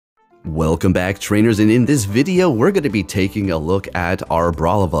Welcome back, trainers, and in this video we're going to be taking a look at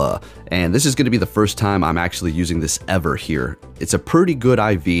Arboliva, and this is going to be the first time I'm actually using this ever here. It's a pretty good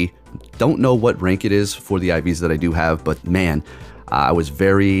IV. Don't know what rank it is for the IVs that I do have, but man, I was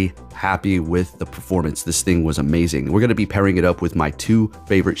very happy with the performance. This thing was amazing. We're going to be pairing it up with my two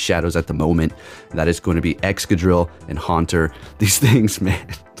favorite shadows at the moment. That is going to be Excadrill and Haunter. These things, man,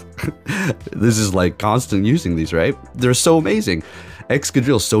 this is like constant using these, right? They're so amazing.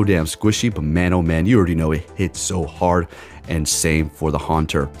 Excadrill is so damn squishy, but man, oh man, you already know it hits so hard, and same for the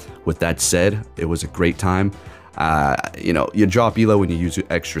Haunter. With that said, it was a great time. You know, you drop elo when you use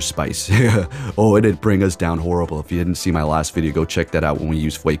extra spice. Oh, it did bring us down horrible. If you didn't see my last video, go check that out when we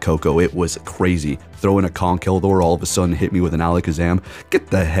used Fuecoco. It was crazy. Throwing a Conkeldurr all of a sudden hit me with an Alakazam. Get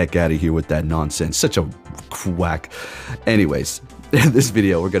the heck out of here with that nonsense. Such a quack. Anyways, in this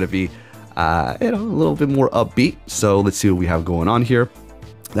video, we're going to be you know, a little bit more upbeat. So let's see what we have going on here.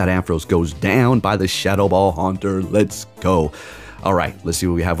 That Ampharos goes down by the Shadow Ball Haunter. Let's go. All right, let's see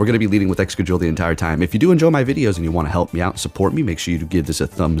what we have. We're going to be leading with Excadrill the entire time. If you do enjoy my videos and you want to help me out, support me, make sure you give this a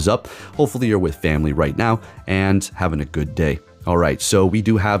thumbs up. Hopefully you're with family right now and having a good day. All right, so we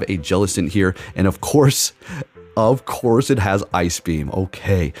do have a Jellicent here, and of course it has Ice Beam.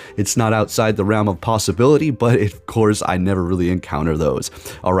 Okay, it's not outside the realm of possibility, but of course I never really encounter those.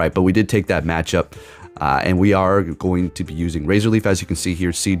 All right, but we did take that matchup. And we are going to be using Razor Leaf, as you can see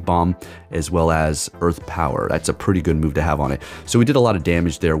here, Seed Bomb, as well as Earth Power. That's a pretty good move to have on it. So we did a lot of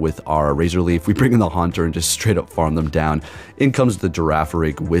damage there with our Razor Leaf. We bring in the Haunter and just straight up farm them down. In comes the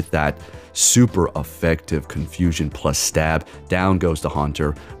Girafarig with that super effective Confusion plus Stab. Down goes the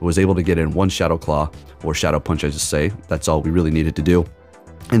Haunter. Was able to get in one Shadow Claw, or Shadow Punch, I should say. That's all we really needed to do.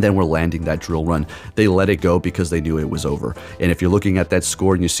 And then we're landing that Drill Run. They let it go because they knew it was over. And if you're looking at that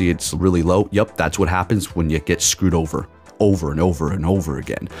score and you see it's really low, yep, that's what happens when you get screwed over and over and over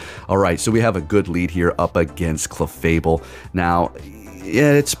again. All right, so we have a good lead here up against Clefable. Now,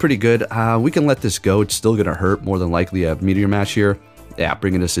 yeah, it's pretty good. We can let this go. It's still going to hurt, more than likely. A Meteor Mash here. Yeah,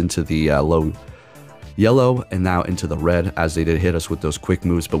 bringing us into the low yellow and now into the red, as they did hit us with those quick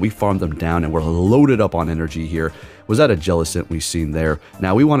moves, but we farmed them down and we're loaded up on energy here. Was that a Jellicent we've seen there?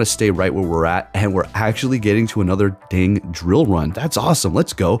 Now we want to stay right where we're at, and we're actually getting to another dang Drill Run. That's awesome.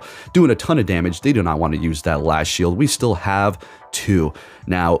 Let's go. Doing a ton of damage. They do not want to use that last shield. We still have two.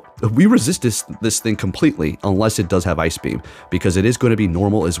 Now we resist this thing completely unless it does have Ice Beam, because it is going to be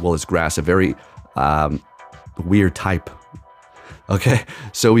normal as well as grass, a very weird type. Okay,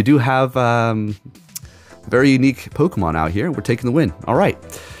 so we do have very unique Pokemon out here. We're taking the win. All right.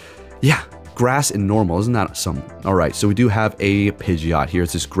 Yeah, grass and normal. Isn't that some? All right, so we do have a Pidgeot here.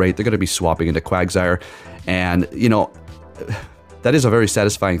 This is great. They're going to be swapping into Quagsire. And, you know, that is a very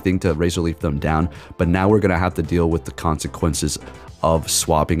satisfying thing to Razor Leaf them down. But now we're going to have to deal with the consequences of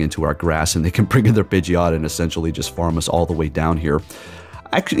swapping into our grass. And they can bring in their Pidgeot and essentially just farm us all the way down here.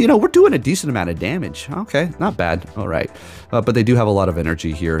 Actually, you know, we're doing a decent amount of damage. Okay, not bad. All right. But they do have a lot of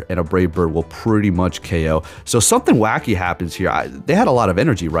energy here, and a Brave Bird will pretty much KO. So something wacky happens here. They had a lot of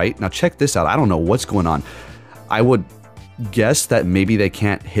energy, right? Now check this out. I don't know what's going on. I would guess that maybe they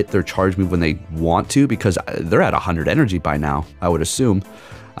can't hit their charge move when they want to, because they're at 100 energy by now, I would assume.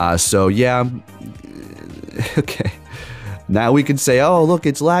 So yeah. Okay. Now we can say, oh, look,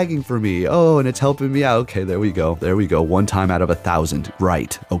 it's lagging for me. Oh, and it's helping me out. Okay, there we go. There we go. 1 time out of 1,000.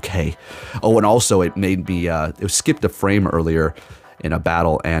 Right. Okay. Oh, and also it made me, it skipped a frame earlier in a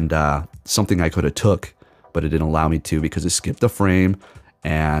battle, and something I could have took, but it didn't allow me to because it skipped a frame,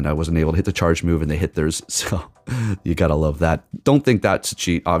 and I wasn't able to hit the charge move, and they hit theirs. So you gotta love that. Don't think that's a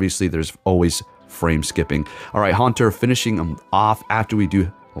cheat. Obviously, there's always frame skipping. All right, Haunter finishing them off after we do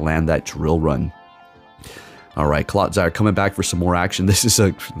land that Drill Run. All right, Clotsire coming back for some more action. This is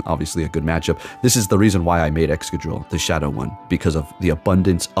obviously a good matchup. This is the reason why I made Excadrill, the Shadow one, because of the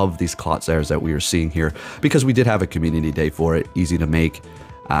abundance of these Clotsires that we are seeing here. Because we did have a community day for it, easy to make.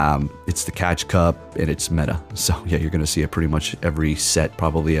 It's the Catch Cup, and it's meta. So yeah, you're going to see it pretty much every set,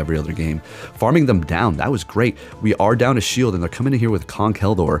 probably every other game. Farming them down, that was great. We are down a shield, and they're coming in here with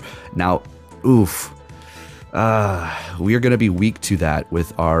Conkeldurr. Now, oof. We are going to be weak to that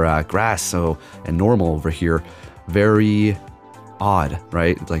with our grass and normal over here. Very odd,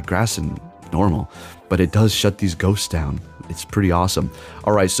 right? It's like grass and normal, but it does shut these ghosts down. It's pretty awesome.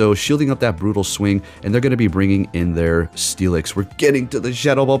 All right, so shielding up that Brutal Swing, and they're going to be bringing in their Steelix. We're getting to the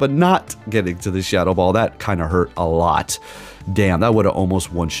Shadow Ball, but not getting to the Shadow Ball. That kind of hurt a lot. Damn, that would have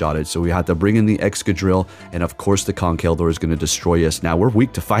almost one-shotted. So we had to bring in the Excadrill, and of course the Conkeldurr is going to destroy us. Now we're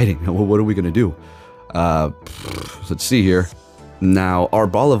weak to fighting. What are we going to do? Let's see here. Now,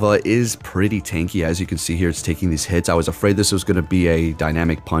 Arboliva is pretty tanky. As you can see here, it's taking these hits. I was afraid this was going to be a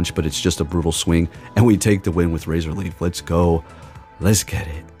dynamic punch, but it's just a brutal swing. And we take the win with Razor Leaf. Let's go. Let's get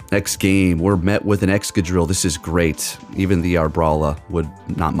it. Next game, we're met with an Excadrill. This is great. Even the Arboliva would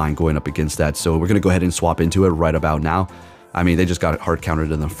not mind going up against that. So we're going to go ahead and swap into it right about now. I mean, they just got it hard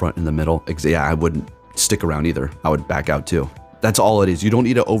countered in the front and the middle. Yeah, I wouldn't stick around either. I would back out too. That's all it is. You don't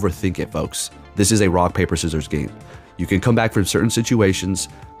need to overthink it, folks. This is a rock, paper, scissors game. You can come back from certain situations,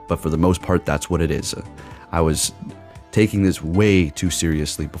 but for the most part, that's what it is. I was taking this way too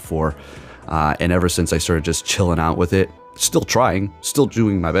seriously before, and ever since I started just chilling out with it, still trying, still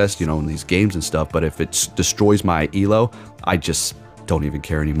doing my best, you know, in these games and stuff, but if it destroys my elo, I just don't even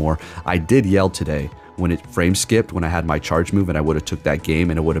care anymore. I did yell today when it frame skipped, when I had my charge move and I would have took that game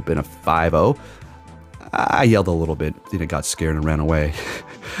and it would have been a 5-0. I yelled a little bit, then it got scared and ran away.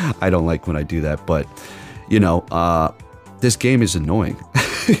 I don't like when I do that, but you know, this game is annoying.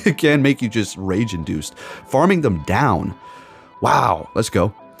 It can make you just rage-induced. Farming them down. Wow, let's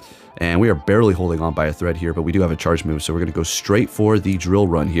go. And we are barely holding on by a thread here, but we do have a charge move, so we're going to go straight for the drill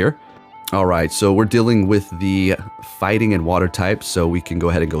run here. All right, so we're dealing with the fighting and water type, so we can go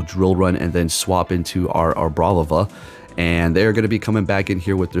ahead and go drill run and then swap into our Arboliva. And they're going to be coming back in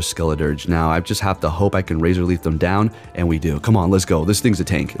here with their Skeledirge. Now, I just have to hope I can Razor Leaf them down, and we do. Come on, let's go. This thing's a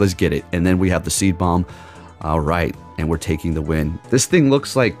tank. Let's get it. And then we have the Seed Bomb. All right, and we're taking the win. This thing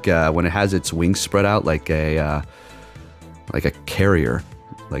looks like when it has its wings spread out like a carrier.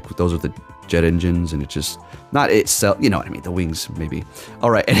 Like those are the jet engines, and it just not itself. You know what I mean? The wings, maybe. All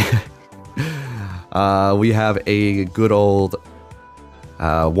right. We have a good old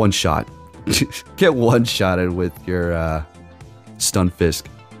one shot. Get one shotted with your Stun Fisk.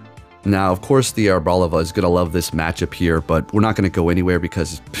 Now, of course, the Arboliva is going to love this matchup here, but we're not going to go anywhere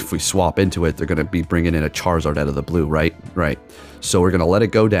because if we swap into it, they're going to be bringing in a Charizard out of the blue, right? Right. So we're going to let it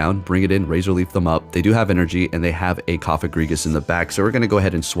go down, bring it in, Razor Leaf them up. They do have energy, and they have a Cofagrigus in the back, so we're going to go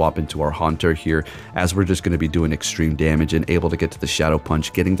ahead and swap into our Haunter here, as we're just going to be doing extreme damage and able to get to the Shadow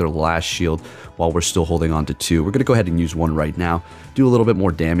Punch, getting their last shield while we're still holding on to 2. We're going to go ahead and use 1 right now, do a little bit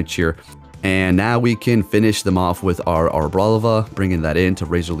more damage here. And now we can finish them off with our Arboliva, bringing that in to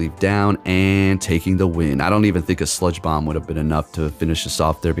Razor Leaf down and taking the win. I don't even think a Sludge Bomb would have been enough to finish us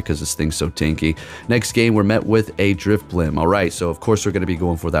off there because this thing's so tanky. Next game, we're met with a Drifblim. All right, so of course we're going to be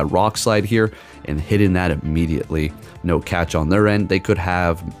going for that Rock Slide here and hitting that immediately. No catch on their end. They could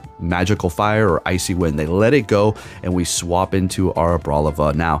have Magical Fire or Icy Wind. They let it go, and we swap into our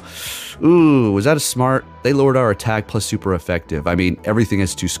Arboliva. Now, ooh, was that a smart? They lowered our attack plus super effective. I mean, everything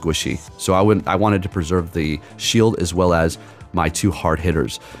is too squishy. So I wanted to preserve the shield as well as my 2 hard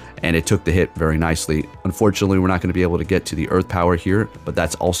hitters, and it took the hit very nicely. Unfortunately, we're not going to be able to get to the Earth Power here, but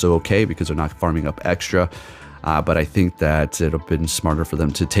that's also okay because they're not farming up extra. But I think that it would have been smarter for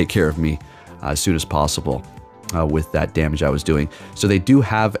them to take care of me as soon as possible. With that damage I was doing. So they do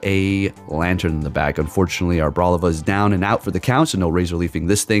have a Lantern in the back. Unfortunately, our Arboliva is down and out for the count, so no Razor Leafing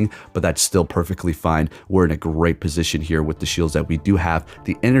this thing, but that's still perfectly fine. We're in a great position here with the shields that we do have,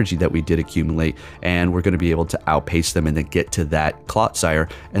 the energy that we did accumulate, and we're going to be able to outpace them and then get to that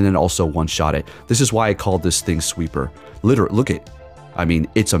Clotsire and then also one-shot it. This is why I called this thing Sweeper. Literally, look at, I mean,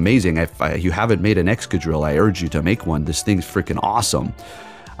 it's amazing. If you haven't made an Excadrill, I urge you to make one. This thing's freaking awesome.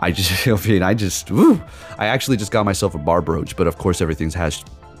 I actually just got myself a Barbroach, but of course everything's has,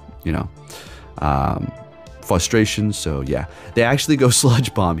 you know, frustration. So yeah, they actually go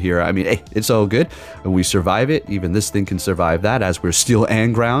Sludge Bomb here. I mean, hey, it's all good. When we survive it, even this thing can survive that as we're Steel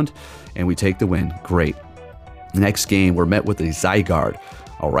and Ground, and we take the win. Great. Next game, we're met with a Zygarde.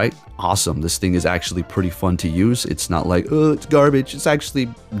 All right, awesome. This thing is actually pretty fun to use. It's not like, oh, it's garbage. It's actually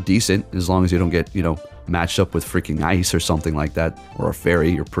decent as long as you don't get, you know, matched up with freaking ice or something like that, or a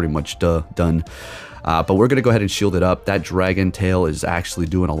fairy. You're pretty much done. But we're going to go ahead and shield it up. That Dragon Tail is actually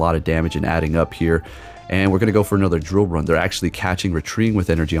doing a lot of damage and adding up here. And we're going to go for another Drill Run. They're actually catching, retreating with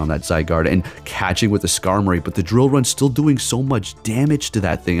energy on that Zygarde and catching with the Skarmory, but the Drill Run's still doing so much damage to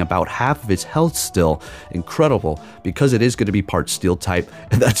that thing, about half of its health still. Incredible, because it is going to be part Steel type,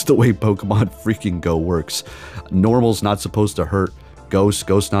 and that's the way Pokemon freaking Go works. Normal's not supposed to hurt.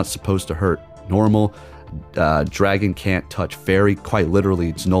 Ghost not supposed to hurt. Normal. Dragon can't touch Fairy. Quite literally,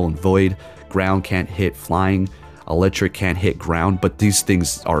 it's null and void. Ground can't hit Flying. Electric can't hit Ground, but these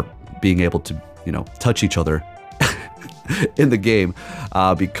things are being able to, you know, touch each other in the game,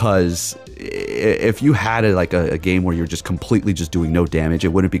 because if you had a game where you're just completely just doing no damage, it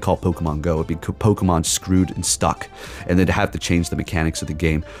wouldn't be called Pokemon Go. It'd be Pokemon screwed and stuck, and they'd have to change the mechanics of the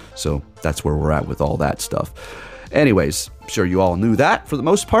game. So that's where we're at with all that stuff. Anyways, I'm sure you all knew that for the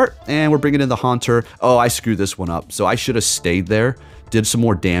most part. And we're bringing in the Haunter. Oh, I screwed this one up. So I should have stayed there, did some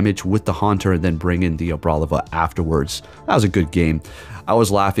more damage with the Haunter, and then bring in the Arboliva afterwards. That was a good game. I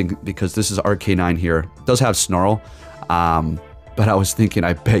was laughing because this is Arcanine here. It does have Snarl. But I was thinking,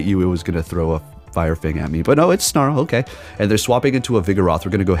 I bet you it was going to throw a Fire Fang at me. But no, it's Snarl. Okay. And they're swapping into a Vigoroth.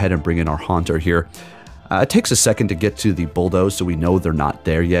 We're going to go ahead and bring in our Haunter here. It takes a second to get to the Bulldoze, so we know they're not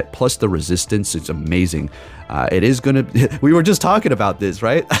there yet. Plus the resistance, it's amazing. It is going to... We were just talking about this,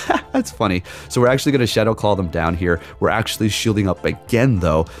 right? That's funny. So we're actually going to Shadow Claw them down here. We're actually shielding up again,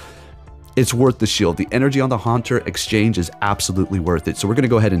 though. It's worth the shield. The energy on the Haunter exchange is absolutely worth it. So we're going to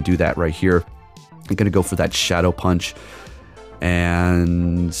go ahead and do that right here. I'm going to go for that Shadow Punch.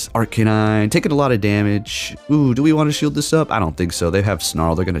 And Arcanine taking a lot of damage. Ooh, do we want to shield this up? I don't think so. They have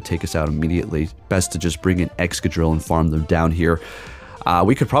Snarl. They're going to take us out immediately. Best to just bring in Excadrill and farm them down here.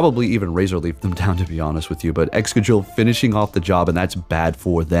 We could probably even Razor Leaf them down, to be honest with you. But Excadrill finishing off the job, and that's bad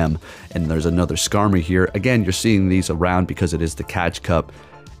for them. And there's another Skarmory here. Again, you're seeing these around because it is the Catch Cup.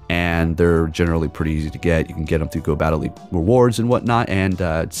 And they're generally pretty easy to get. You can get them through Go Battle League rewards and whatnot. And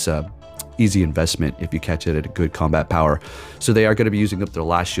it's easy investment if you catch it at a good combat power. So they are going to be using up their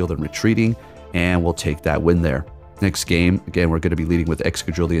last shield and retreating, and we'll take that win there. Next game, again, we're going to be leading with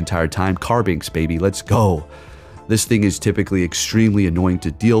Excadrill the entire time. Carbinks, baby, let's go. This thing is typically extremely annoying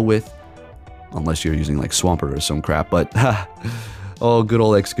to deal with, unless you're using like Swampert or some crap, but oh, good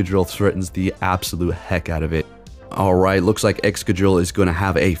old Excadrill threatens the absolute heck out of it. All right, looks like Excadrill is going to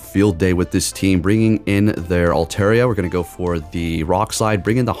have a field day with this team, bringing in their Altaria. We're going to go for the Rock Slide,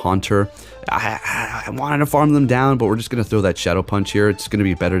 bring in the Haunter. I wanted to farm them down, but we're just going to throw that Shadow Punch here. It's going to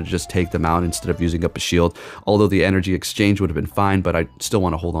be better to just take them out instead of using up a shield. Although the energy exchange would have been fine, but I still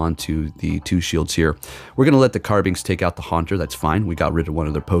want to hold on to the 2 shields here. We're going to let the Carbinks take out the Haunter. That's fine. We got rid of one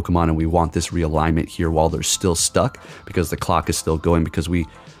of their Pokemon, and we want this realignment here while they're still stuck because the clock is still going because we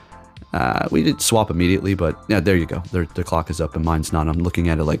did swap immediately, but yeah, there you go. Their clock is up and mine's not. I'm looking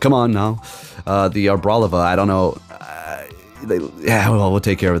at it like, come on now. The Arboliva, I don't know. Yeah, well, we'll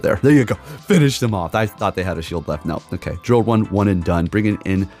take care of it there. There you go. Finish them off. I thought they had a shield left. No. Okay. Drilled one and done. Bringing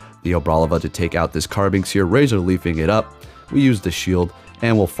in the Arboliva to take out this Carbinks here. Razor Leafing it up. We use the shield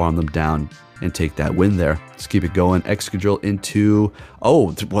and we'll farm them down and take that win there. Let's keep it going. Excadrill into...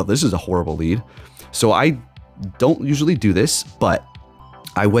 Oh, well, this is a horrible lead. So I don't usually do this, but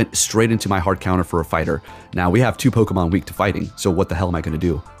I went straight into my hard counter for a fighter. Now, we have 2 Pokemon weak to fighting, so what the hell am I going to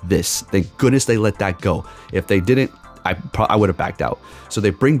do? This. Thank goodness they let that go. If they didn't, I would have backed out. So they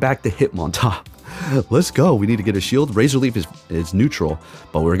bring back the Hitmontop. Let's go. We need to get a shield. Razor Leaf is neutral,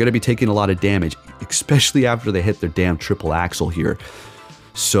 but we're going to be taking a lot of damage, especially after they hit their damn triple axle here.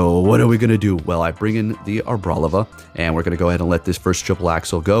 So what are we going to do? Well, I bring in the Arboliva, and we're going to go ahead and let this first triple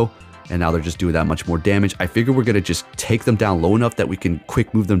axle go. And now they're just doing that much more damage. I figure we're going to just take them down low enough that we can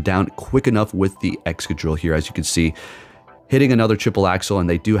quick move them down quick enough with the Excadrill here, as you can see. Hitting another triple axle, and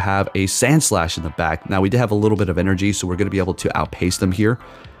they do have a Sand Slash in the back. Now, we did have a little bit of energy, so we're going to be able to outpace them here.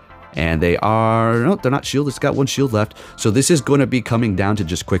 And they are... No, they're not shielded. It's got 1 shield left. So this is going to be coming down to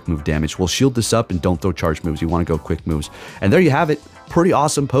just quick move damage. We'll shield this up and don't throw charge moves. You want to go quick moves. And there you have it. Pretty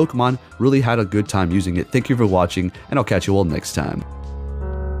awesome Pokemon. Really had a good time using it. Thank you for watching, and I'll catch you all next time.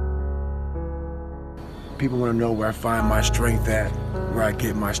 People want to know where I find my strength at, where I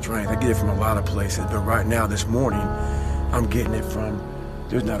get my strength. I get it from a lot of places, but right now, this morning, I'm getting it from,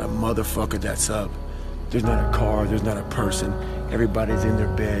 there's not a motherfucker that's up. There's not a car, there's not a person. Everybody's in their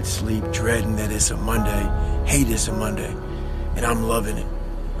bed, sleep, dreading that it's a Monday, hate it's a Monday, and I'm loving it.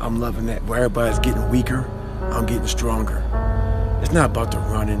 I'm loving that. Where everybody's getting weaker, I'm getting stronger. It's not about the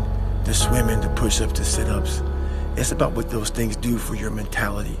running, the swimming, the push-ups, the sit-ups. It's about what those things do for your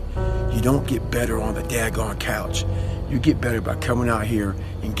mentality. You don't get better on the daggone couch. You get better by coming out here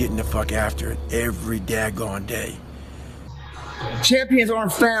and getting the fuck after it every daggone day. Champions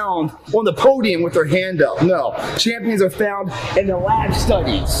aren't found on the podium with their hand up. No, champions are found in the lab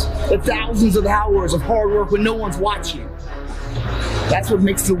studies, the thousands of hours of hard work when no one's watching. That's what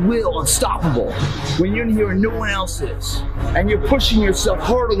makes the will unstoppable. When you're in here and no one else is, and you're pushing yourself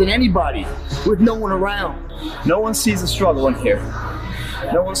harder than anybody with no one around. No one sees the struggle in here.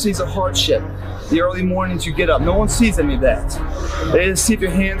 No one sees the hardship. The early mornings you get up, no one sees any of that. They just see if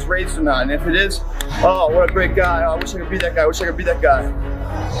your hand's raised or not. And if it is, oh, what a great guy. Oh, I wish I could be that guy. I wish I could be that guy.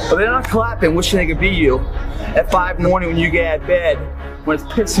 But they're not clapping, wishing they could be you. At 5 in the morning when you get out of bed, when it's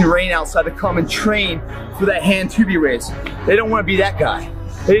pissing rain outside, to come and train for that hand to be raised. They don't want to be that guy.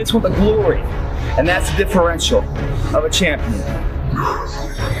 They just want the glory. And that's the differential of a champion.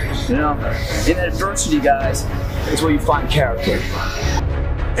 You know, in adversity, guys, is where you find character.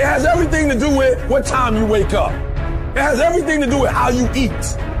 It has everything to do with what time you wake up. It has everything to do with how you eat.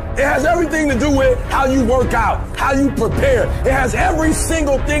 It has everything to do with how you work out, how you prepare. It has every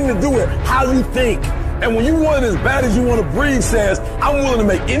single thing to do with how you think. And when you want it as bad as you want to breathe says, I'm willing to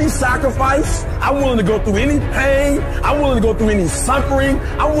make any sacrifice. I'm willing to go through any pain. I'm willing to go through any suffering.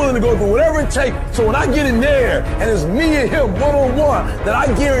 I'm willing to go through whatever it takes. So when I get in there and it's me and him one-on-one, that I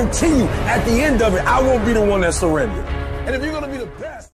guarantee you at the end of it, I won't be the one that surrendered. And if you're going to be the best.